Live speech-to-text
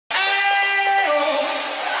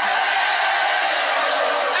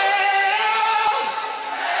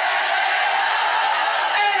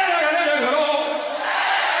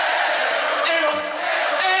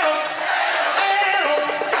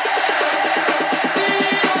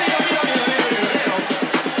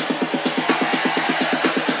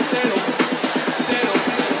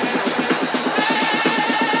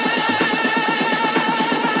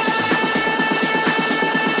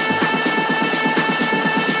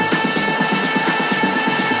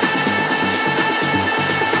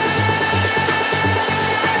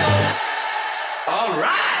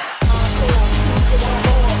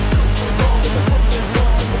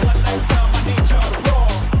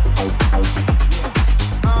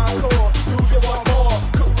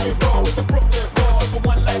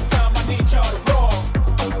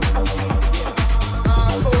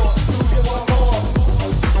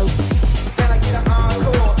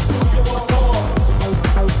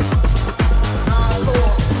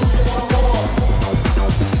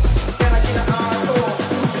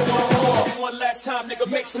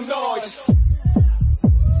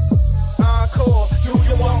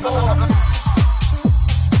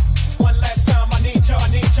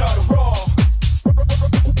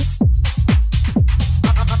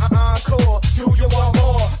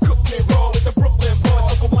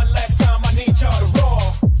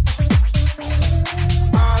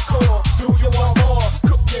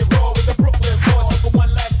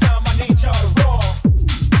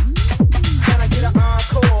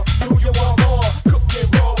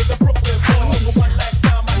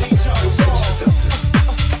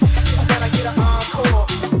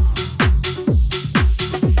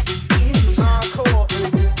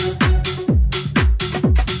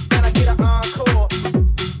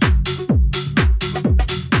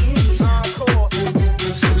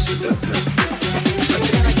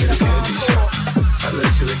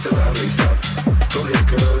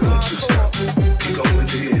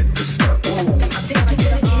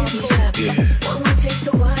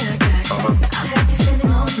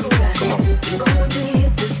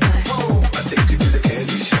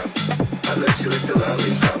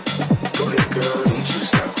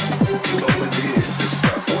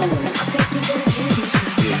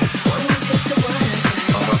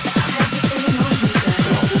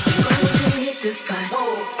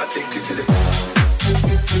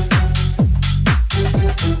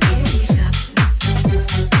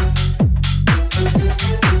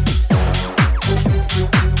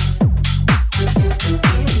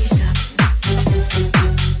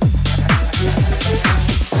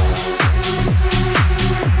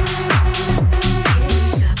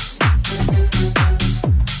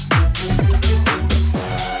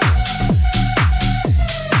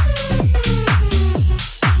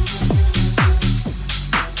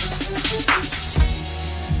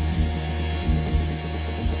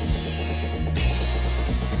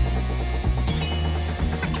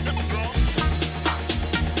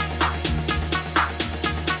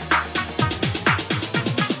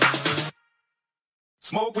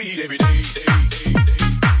Smoke weed every day.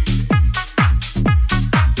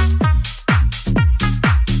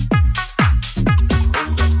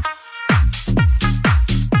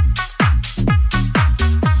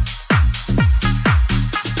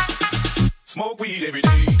 Smoke weed every day.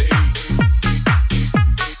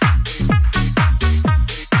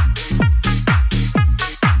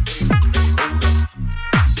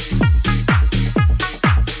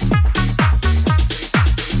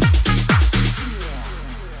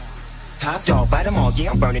 Top dog, bite them all,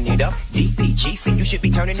 yeah, I'm burning it up. DPGC, you should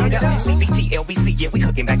be turning it up. CBT, LBC, yeah, we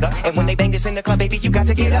hooking back up. And when they bang this in the club, baby, you got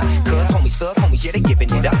to get up. Cause homies, thug homies, yeah, they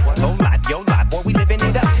giving it up. Low life, yo life, boy, we living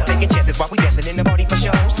it up. Taking chances while we dancing in the party for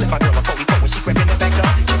show. Slip my girl a 44 when she grabbing it back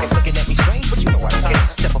up. Chickens looking at me strange, but you know I don't care.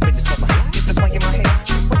 Step up in this mother, just a swing in my hand.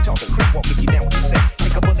 Quit talking, crip walk if you down with the set.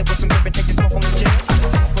 Take a bullet with some grip and take the smoke on the jet. Out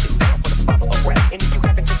of town, put it down for the father of rap. And if you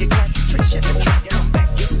happen to get cracked, trick shit and trap. Come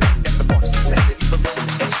back, get back, that's the part of success. If you believe in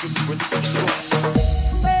the S, you really the door.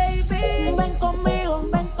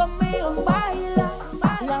 Ven conmigo, baila.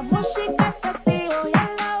 La música te tiro y a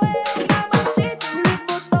la vez, mamacita, mi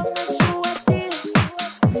botón me sube tiro.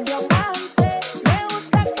 Diamante, me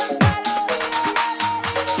gusta cantarlo.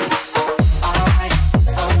 Alright,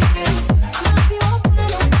 okay. I'm a few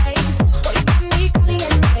little ways. Voy con mi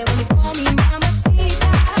cliente, when you call me mamacita.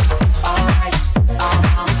 Alright,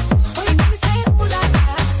 Oye, que me say ooh la la.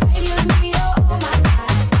 Ay, Dios mío, oh my God.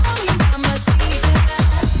 Call me mamacita.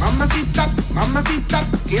 Mamacita, mamacita,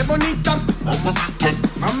 qué bonita.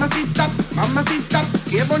 Mamacita, mamacita,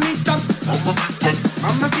 qué bonita.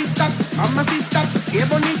 Mamacita, mamacita, qué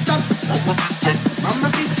bonita.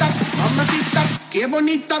 Mamacita, mamacita, qué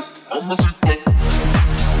bonita.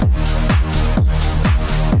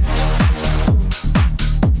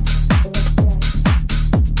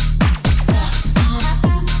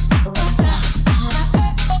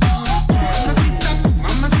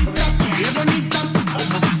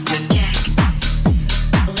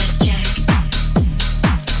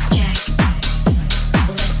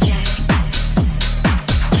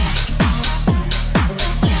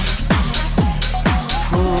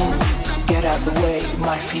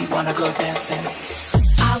 My feet wanna go dancing.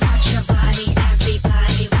 I want your body,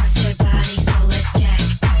 everybody wants your body, so let's check.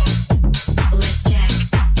 Let's check.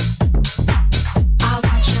 I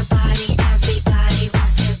want your body, everybody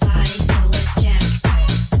wants your body, so let's check.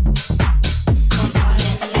 Come on,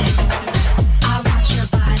 let's check. I want your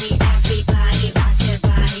body, everybody wants your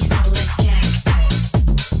body, so let's check.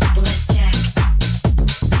 Let's check.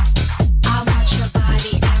 I want your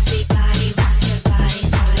body, everybody wants your body,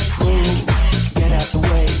 so let's check. Get out the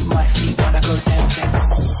way, my feet wanna go dancing.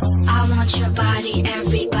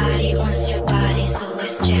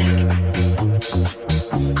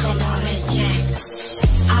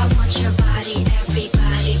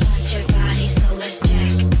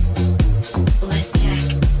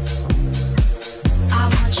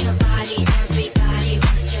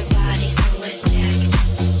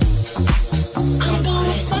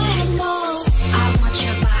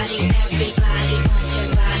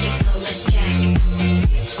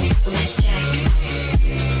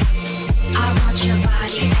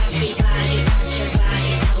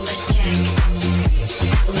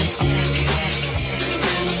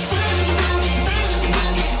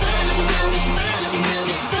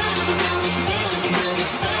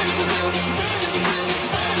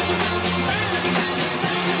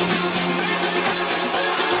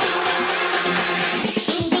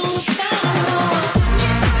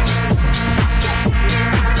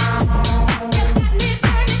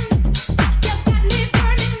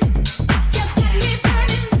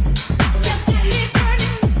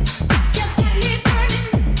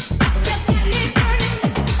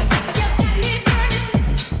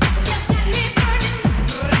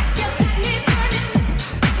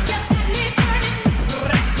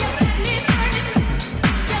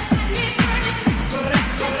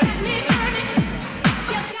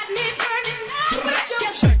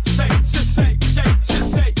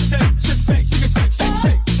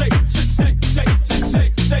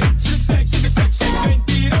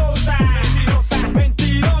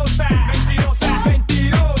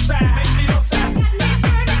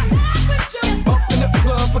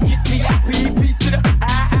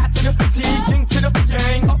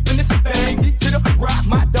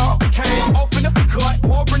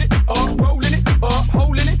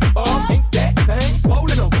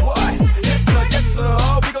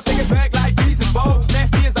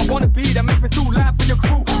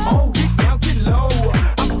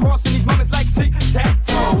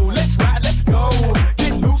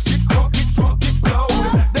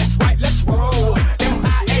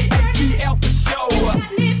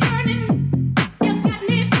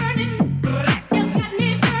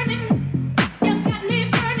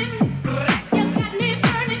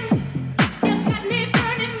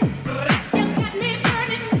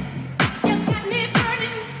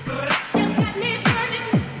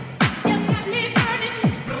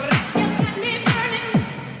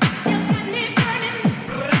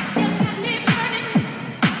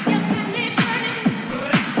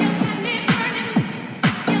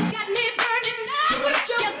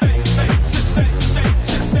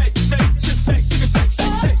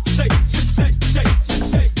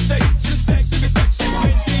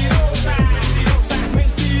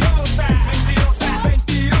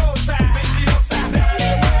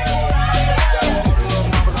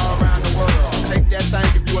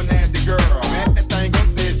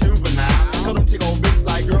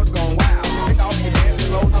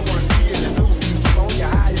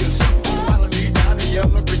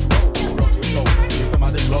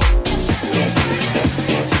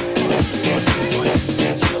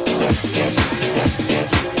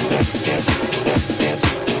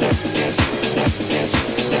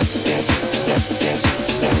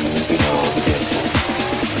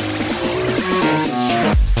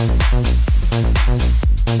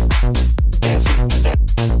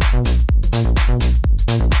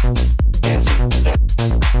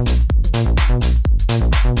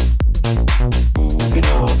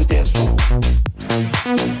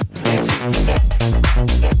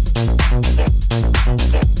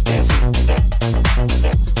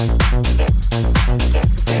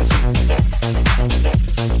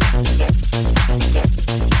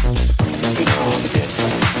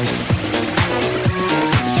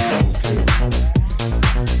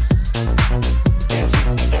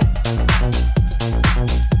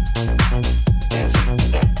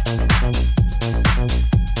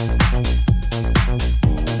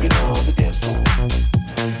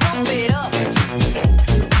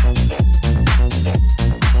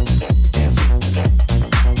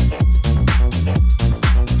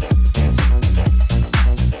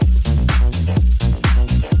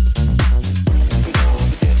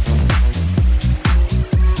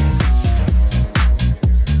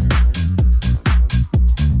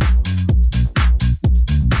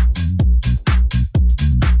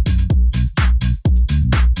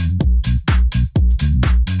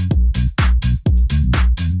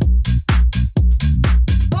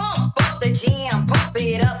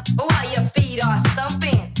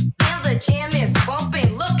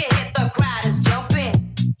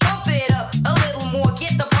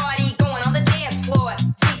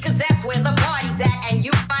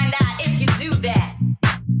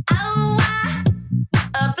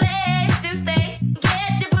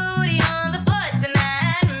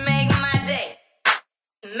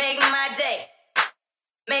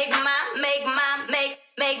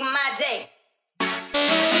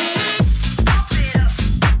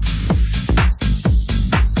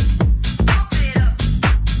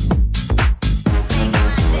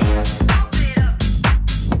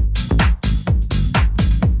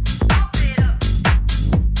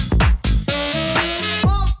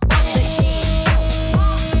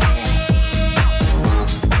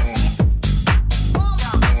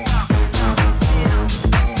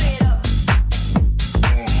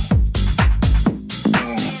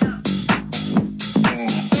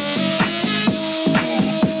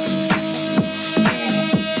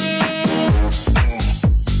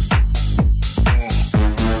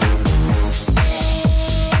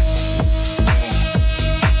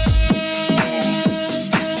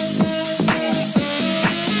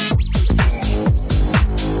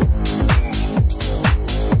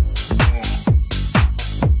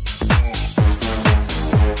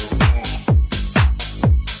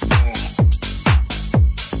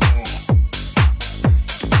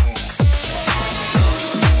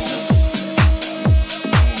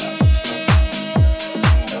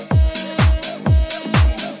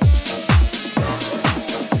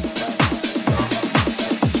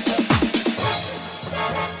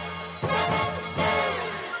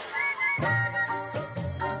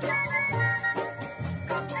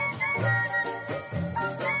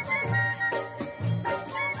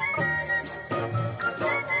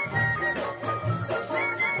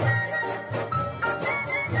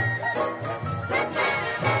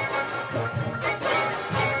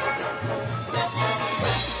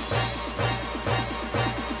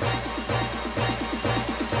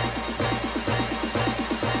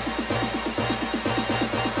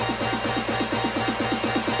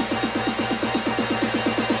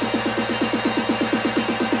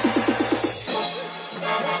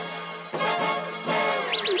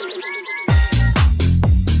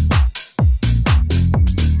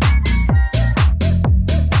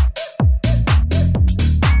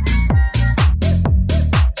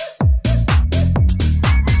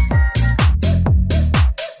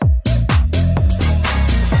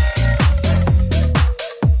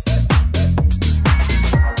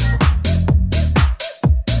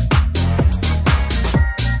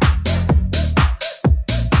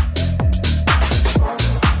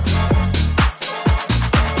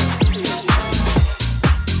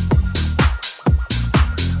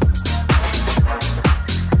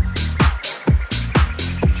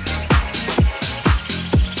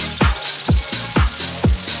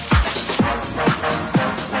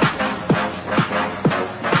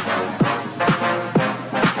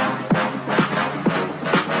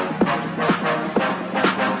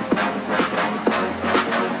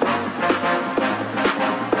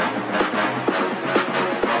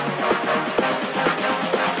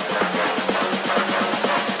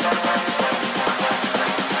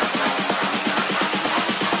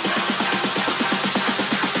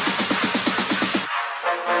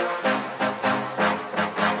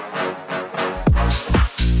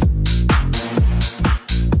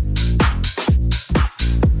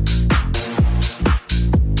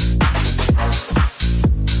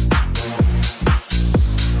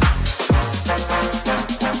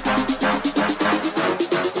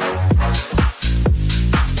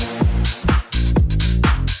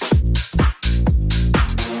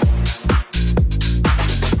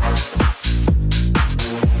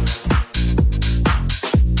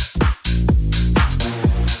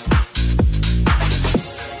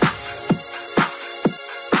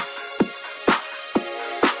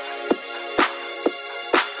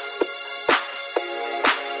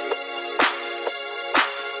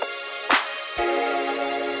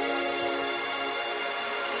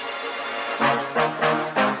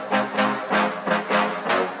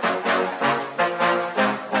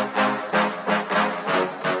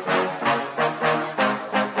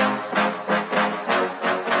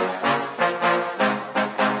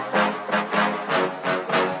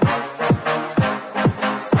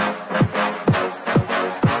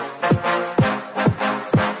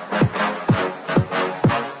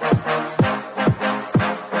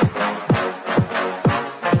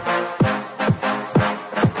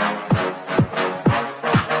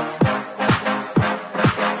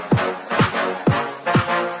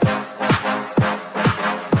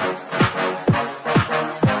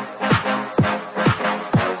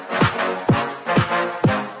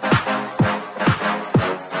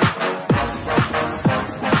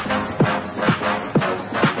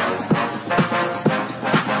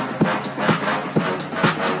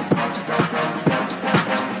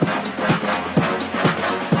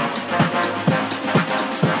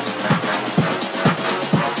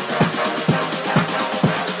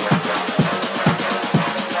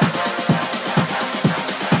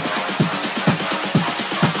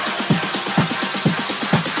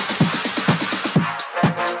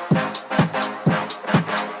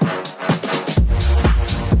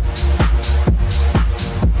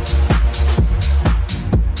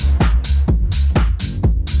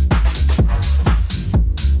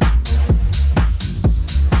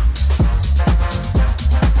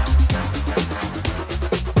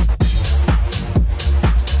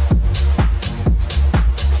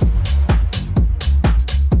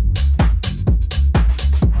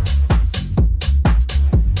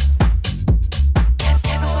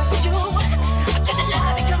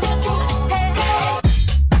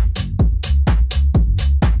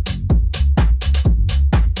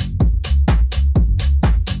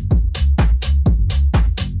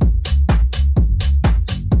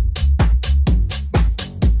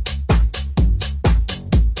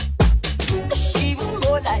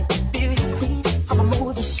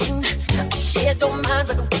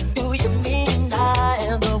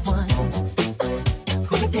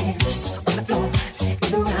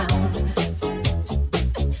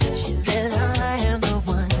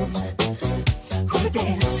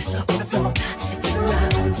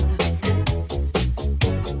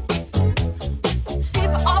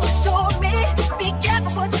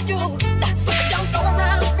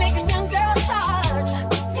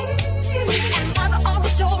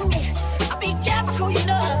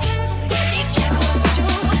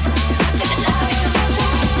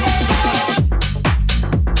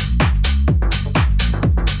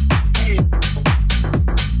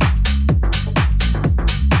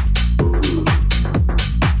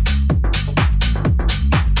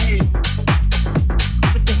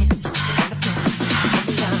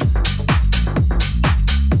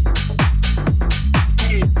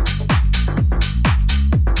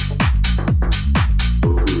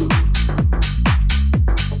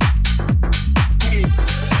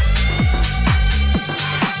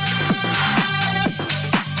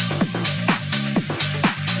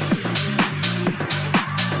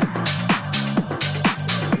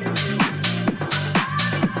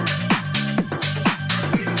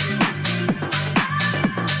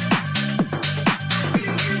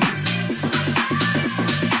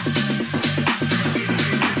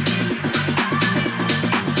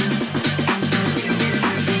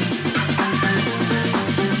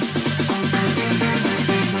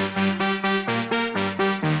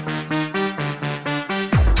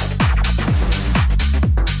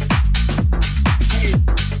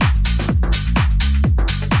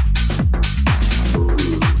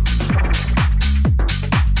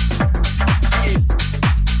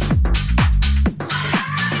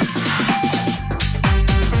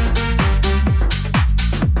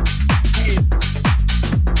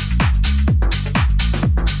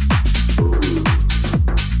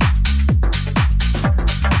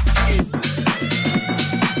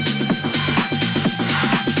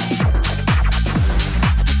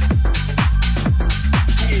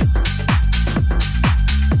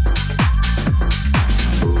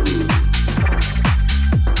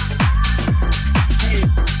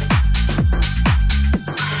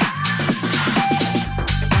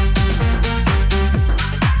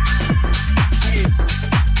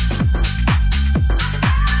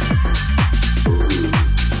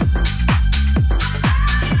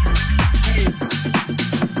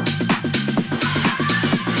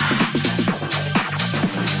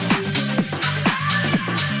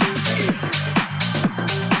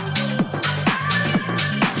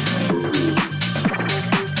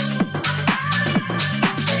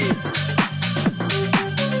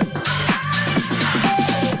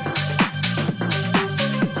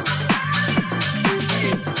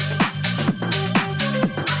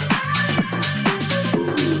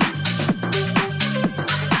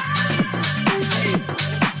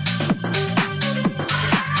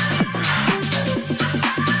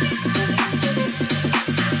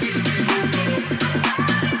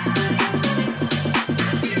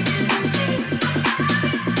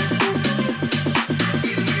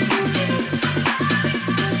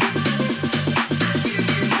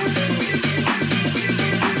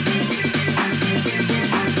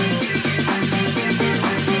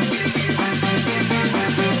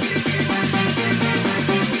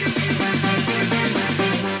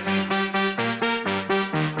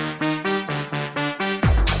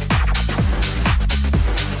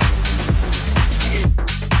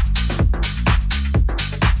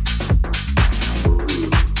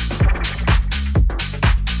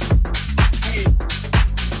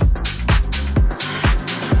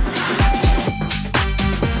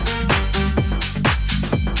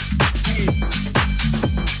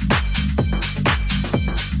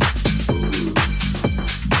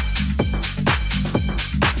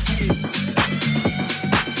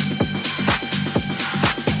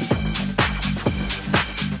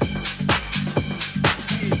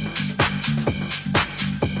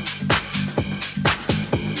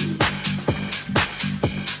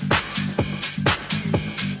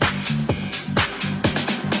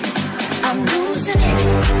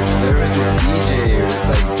 was this DJ who was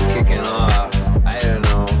like kicking off. I don't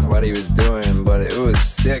know what he was doing, but it was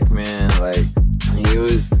sick, man. Like he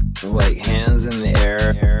was like hands in the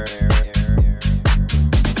air.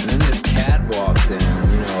 And then this cat walked in,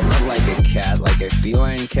 you know, not like a cat, like a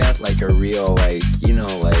feline cat, like a real, like, you know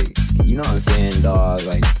what I'm saying, dog,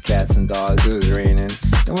 like cats and dogs. It was raining.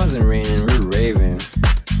 It wasn't raining, we were raving.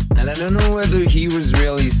 And I don't know whether he was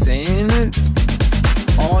really saying it.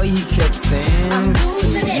 All he kept saying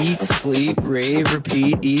was eat, sleep, rave,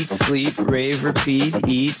 repeat, eat, sleep, rave, repeat,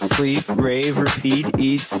 eat, sleep, rave, repeat,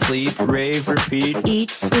 eat, sleep, rave, repeat.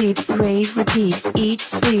 Eat, sleep, rave, repeat. Eat,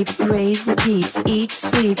 sleep, rave, repeat. Eat,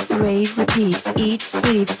 sleep, rave, repeat. Eat,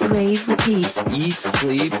 sleep, rave, repeat. Eat,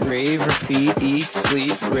 sleep, rave, repeat, eat,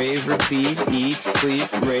 sleep, rave, repeat, eat,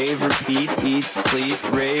 sleep, rave, repeat, eat,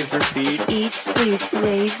 sleep, rave, repeat. Eat, sleep,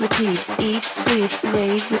 rave, repeat. Eat, sleep,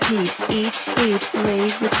 rave, repeat. Eat, sleep,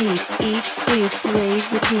 rave, repeat. Eat, sleep,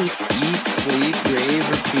 rave, repeat. Eat, sleep, rave,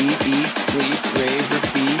 repeat, eat, sleep, rave,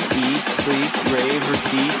 repeat, eat, sleep, rave,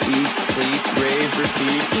 repeat, eat, sleep, rave,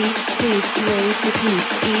 repeat. Eat, sleep, rave, repeat.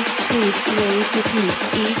 Eat, sleep, rave, repeat.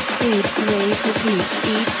 Eat, sleep, rave, repeat.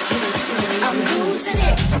 Eat, sleep, rave. I'm losing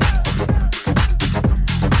it.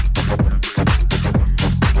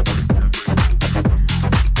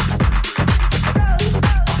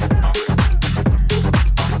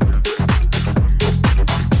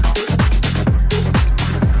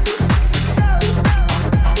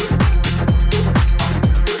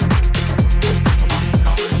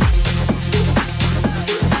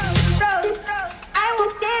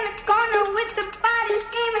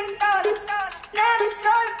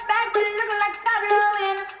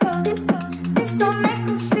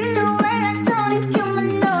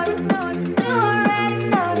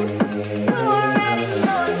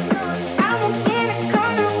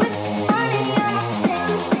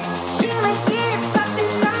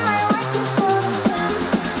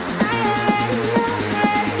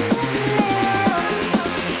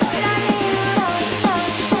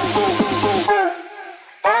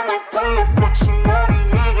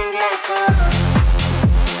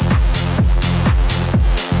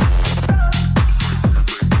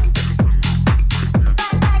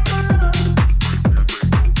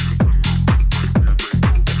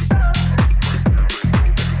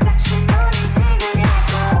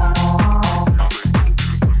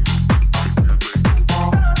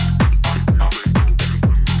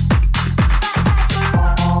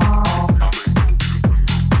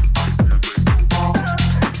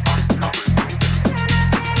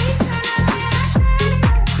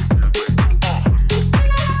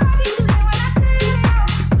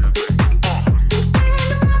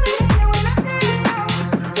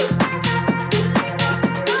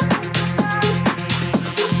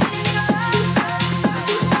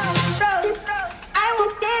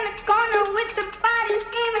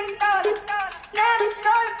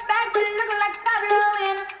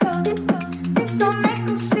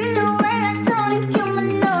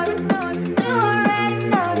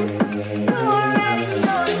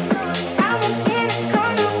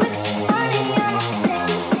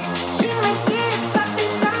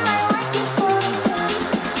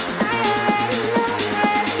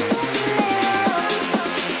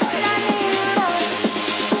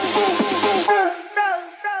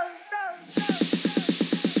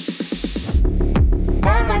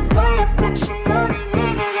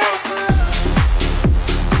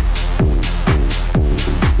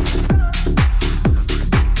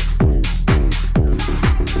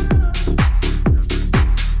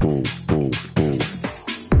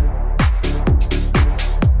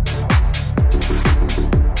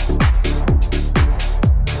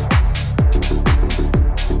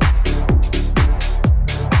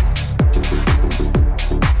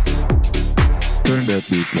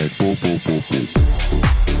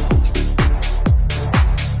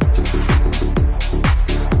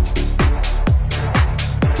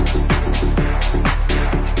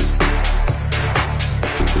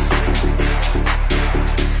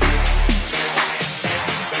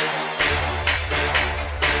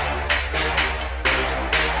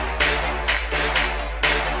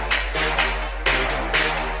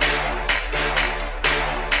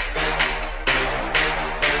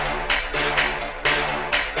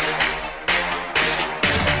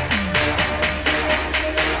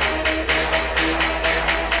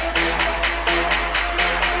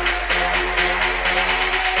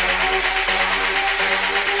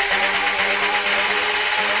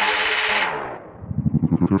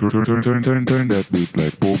 Turn that beat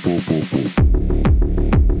like boom, boom, boom, boom.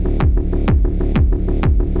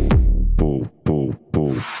 Boom, boom,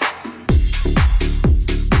 boom.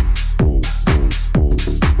 Boom, boom,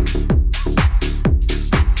 boom.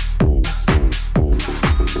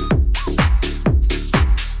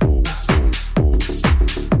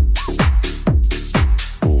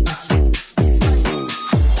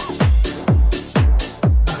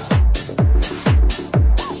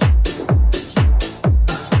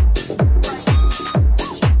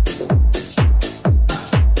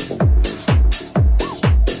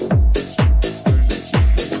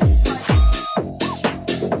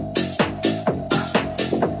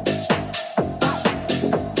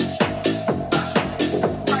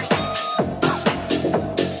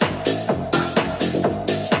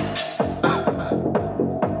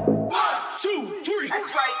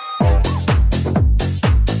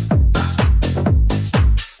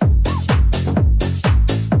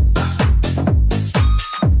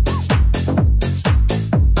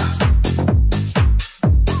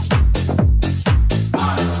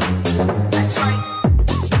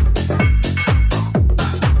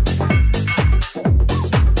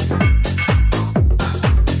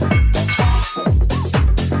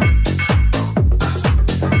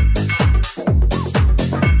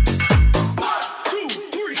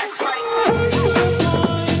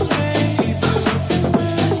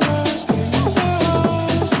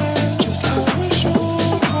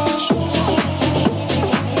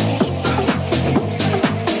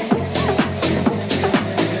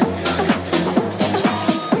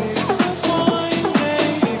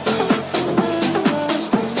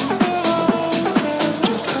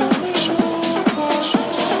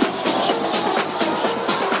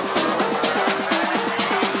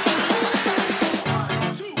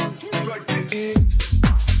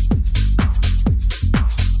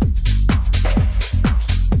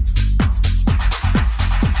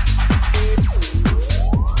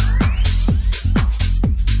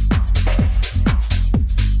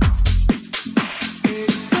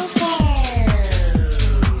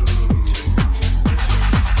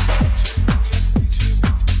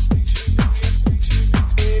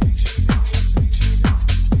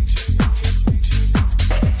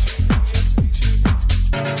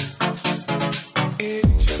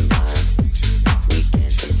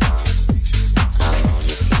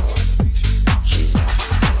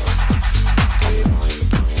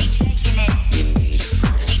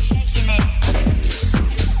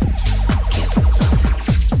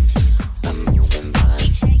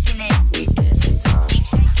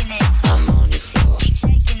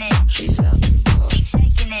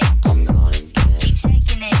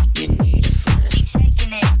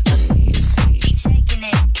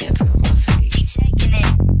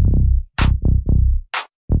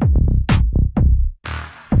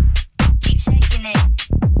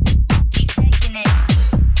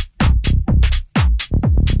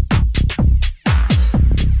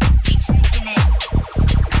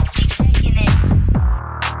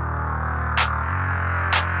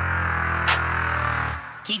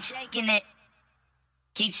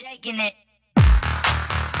 shaking it.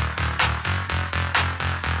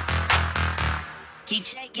 Keep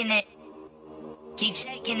shaking it. Keep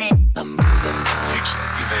shaking it. I'm moving on. Keep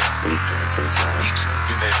shaking it. We dancing time. Keep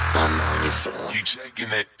shaking it. I'm on your floor. Keep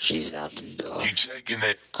shaking it. She's out the door. Keep shaking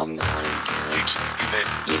it. I'm gone again. Keep shaking it.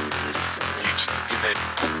 You need a friend. Keep shaking it.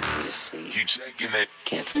 I need a seat. Keep shaking it.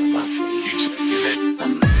 Can't feel my feet. Keep shaking it.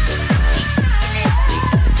 I'm